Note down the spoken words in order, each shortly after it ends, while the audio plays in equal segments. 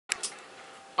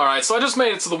Alright, so I just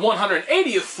made it to the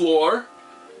 180th floor,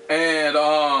 and,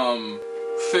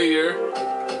 figure,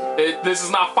 this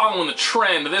is not following the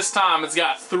trend. This time it's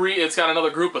got another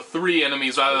group of 3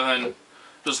 enemies rather than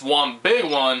just one big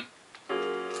one.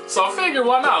 So I figure,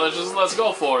 why not? Let's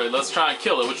go for it. Let's try and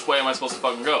kill it. Which way am I supposed to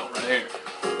fucking go? Right here.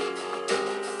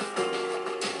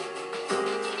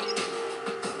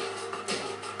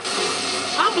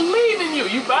 I believe in you.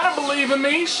 You better believe in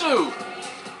me. Shoot.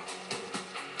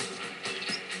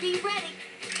 Be ready.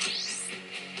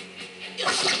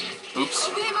 Oops.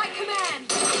 Obey my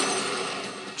command.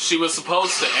 She was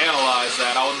supposed to analyze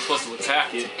that. I wasn't supposed to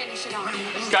attack it. Finish it off.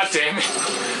 God damn it.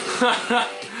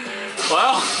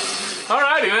 Well,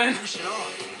 alrighty then.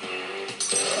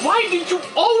 Why did you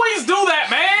always do that,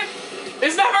 man?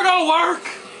 It's never gonna work.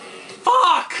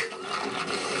 Fuck.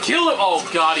 Kill him. Oh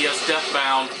god, he has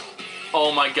Deathbound.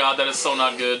 Oh my god, that is so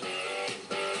not good.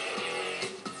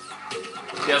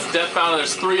 He has Deathbound and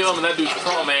there's 3 of them and that dude's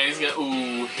pro, man. He's gonna,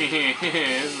 ooh, this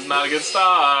is not a good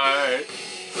start.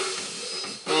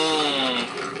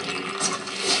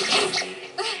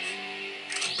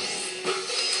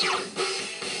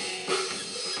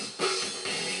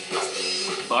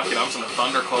 Fuck it, I'm just gonna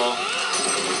Thunder Call.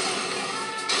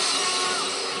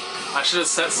 I should have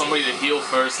set somebody to heal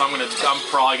first. I'm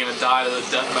probably gonna die to the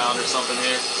Deathbound or something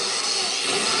here.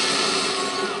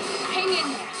 Hang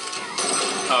in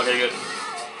there. Okay, good.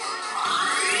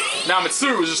 Now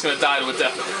Mitsuru was just gonna die to a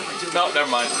Deathbound. No, never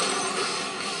mind.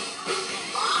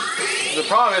 The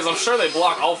problem is, I'm sure they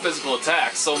block all physical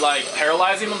attacks, so like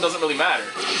paralyzing them doesn't really matter.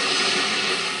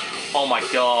 Oh my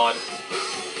god.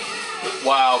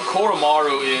 Wow,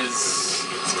 Koromaru is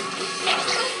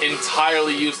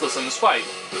entirely useless in this fight.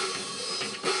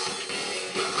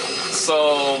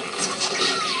 So,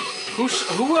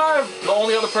 the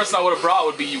only other person I would have brought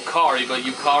would be Yukari, but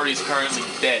Yukari's currently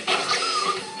dead.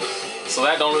 So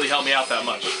that don't really help me out that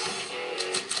much.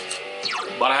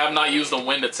 But I have not used the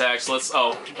wind attack, so let's,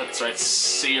 oh, that's right,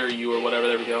 Seiryu or whatever,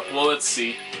 there we go. Well, let's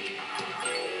see.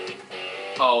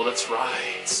 Oh, that's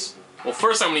right. Well,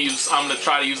 first I'm gonna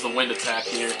try to use the wind attack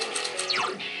here.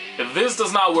 If this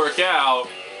does not work out,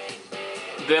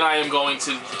 then I am going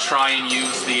to try and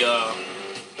use the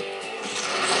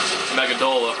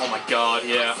Megadola. Oh my god,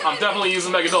 yeah. I'm definitely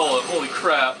using Megadola. Holy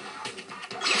crap.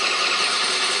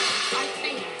 I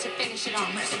failed to finish it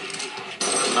off.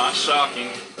 Not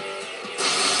shocking.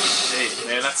 Shit,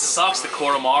 man, that sucks. The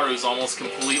Koromaru's almost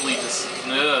completely just,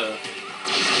 ugh.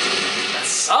 That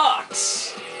sucks.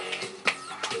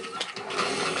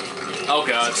 Oh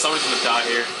god, somebody's gonna die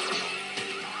here.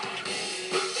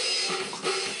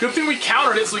 Good thing we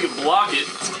countered it so we could block it.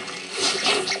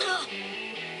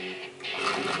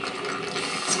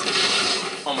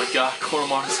 Oh my god,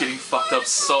 Koromaru's getting fucked up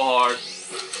so hard.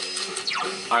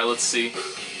 Alright, let's see.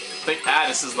 I think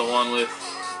Addis is the one with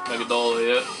Megadola,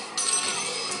 yeah.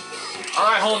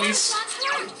 Alright, homies.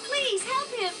 Please help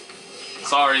him.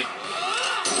 Sorry.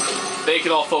 They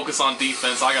could all focus on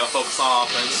defense, I gotta focus on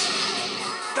offense.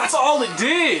 That's all it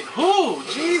did! Oh,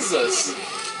 Jesus!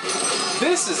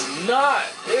 This is not...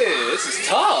 this is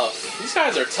tough. These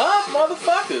guys are tough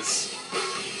motherfuckers.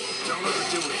 Don't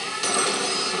overdo it.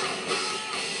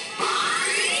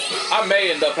 I may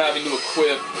end up having to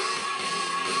equip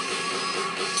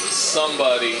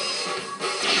somebody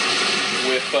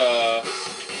with,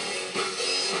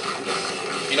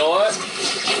 you know what?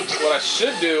 What I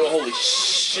should do... Holy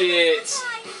shit!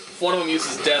 If one of them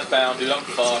uses Deathbound, dude, I'm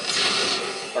fucked.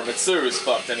 Or Mitsuru's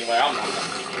fucked anyway, I'm not.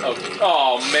 Okay.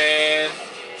 Oh, man.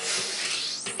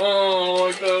 Oh,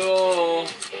 like that at all.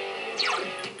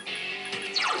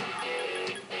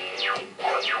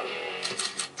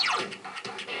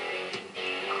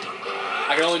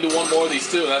 I can only do one more of these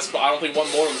two, and I don't think one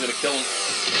more of them's gonna kill him.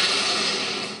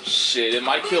 Shit, it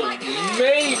might kill...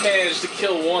 May manage to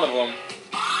kill one of them.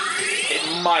 It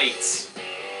might.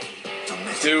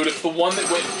 Dude, if the one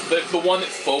that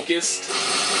focused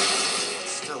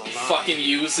fucking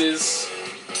uses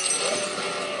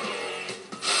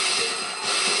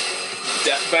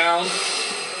Deathbound,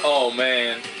 oh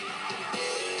man,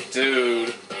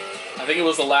 dude, I think it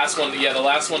was the last one. Yeah, the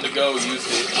last one to go used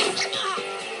it.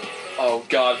 Oh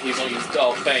god, please don't use.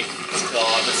 Oh, thank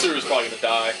god, Mitsuru's probably gonna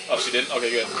die. Oh, she didn't. Okay,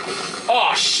 good.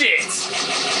 Oh shit!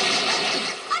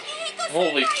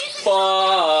 Holy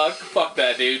fuck! Fuck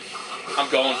that, dude. I'm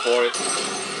going for it.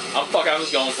 I'm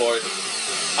just going for it.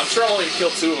 I'm sure I'm only gonna kill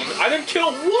 2 of them. I didn't kill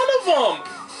 1 of them!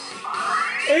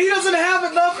 And he doesn't have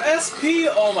enough SP!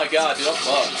 Oh my god, dude, I'm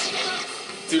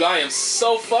fucked. Dude, I am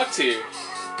so fucked here.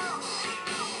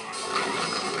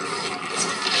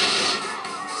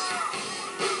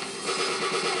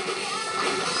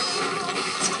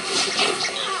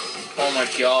 Oh my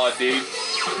god, dude.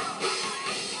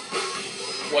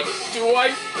 What do I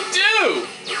do?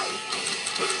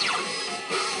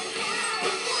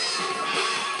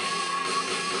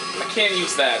 I can't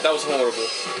use that. That was horrible.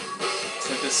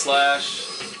 Tempest Slash.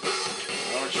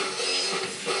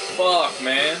 Fuck,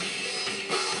 man.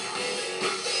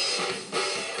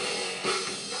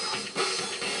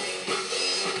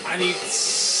 I need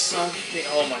something.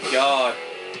 Oh my god.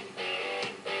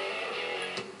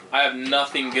 I have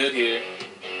nothing good here.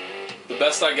 The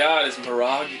best I got is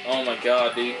Mirage. Oh my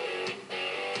god, dude.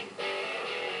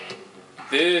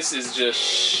 This is just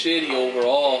shitty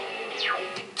overall.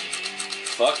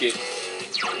 Fuck it.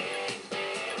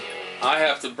 I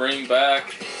have to bring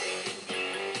back...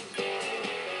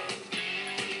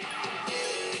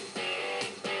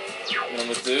 What I'm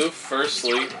gonna do,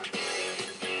 firstly,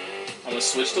 I'm gonna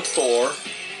switch to Thor.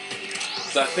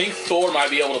 Because I think Thor might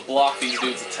be able to block these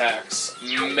dudes' attacks.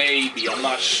 Maybe. I'm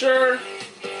not sure,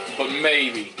 but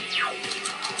maybe.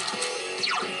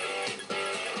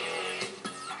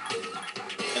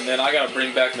 And then I gotta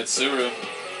bring back Mitsuru.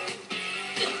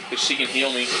 Because she can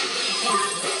heal me.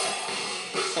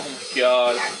 Oh my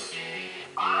god.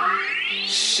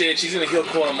 Shit, she's gonna heal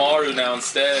Koromaru now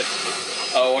instead.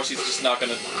 Oh, or she's just not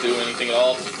gonna do anything at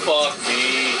all. Fuck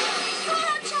me.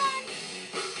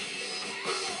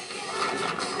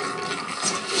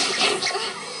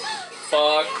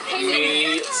 Fuck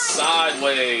me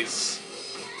sideways.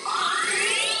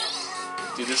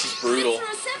 Dude, this is brutal.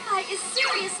 Senpai is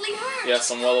seriously hurt. Yes,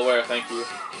 I'm well aware, thank you.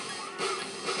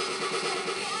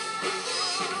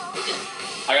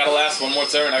 I gotta last one more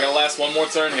turn. I gotta last one more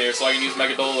turn here so I can use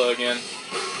Megadola again.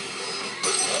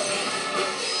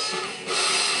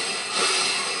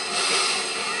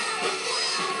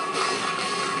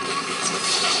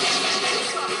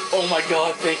 Oh my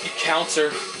god, thank you,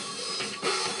 counter.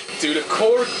 Dude, if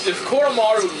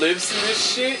Koromaru lives through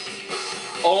this shit,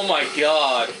 oh my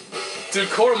god. Dude,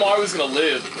 Koromaru's gonna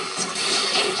live.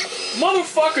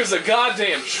 Motherfucker's a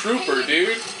goddamn trooper,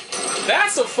 dude.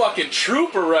 That's a fucking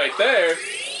trooper right there.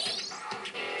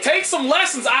 Take some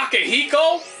lessons,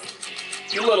 Akihiko.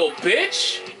 You little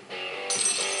bitch.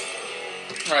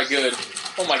 Alright, good.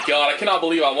 Oh my god, I cannot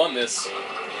believe I won this.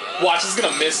 Watch, it's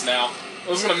gonna miss now. I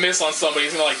was gonna miss on somebody.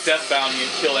 He's gonna like death bound me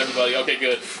and kill everybody. Okay,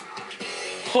 good.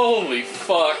 Holy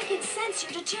fuck. I can sense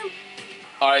you're determined.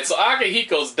 Alright, so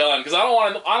Akihiko's done, because I don't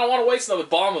want to waste another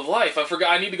bomb of life. I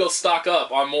forgot I need to go stock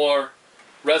up on more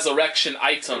resurrection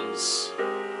items.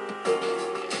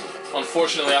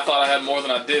 Unfortunately, I thought I had more than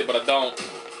I did, but I don't.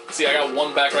 See, I got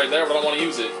one back right there, but I don't want to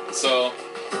use it. So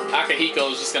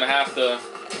Akihiko's just gonna have to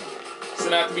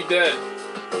be dead.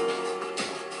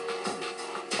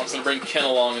 I'm just gonna bring Ken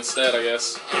along instead, I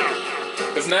guess.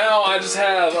 Because now I just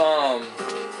have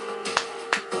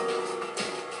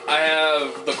I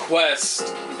have the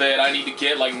quest that I need to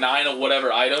get, like 9 of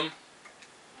whatever item.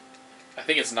 I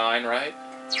think it's 9, right?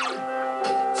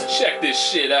 So check this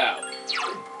shit out.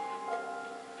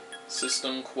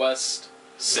 System quest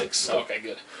 6. Okay,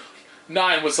 good.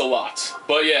 9 was a lot,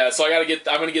 but yeah. So I'm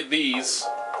gonna get these.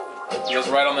 Just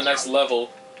right on the next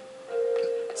level,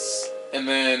 and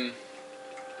then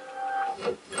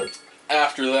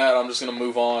after that, I'm just gonna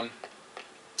move on.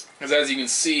 Because as you can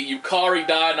see, Yukari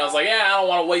died, and I was like, yeah, I don't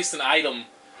want to waste an item,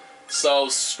 so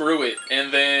screw it.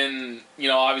 And then, you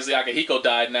know, obviously Akihiko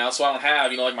died now, so I don't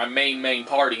have, you know, like my main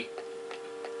party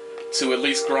to at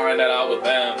least grind that out with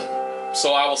them.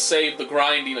 So I will save the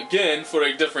grinding again for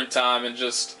a different time and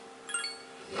just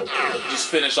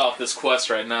finish off this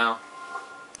quest right now.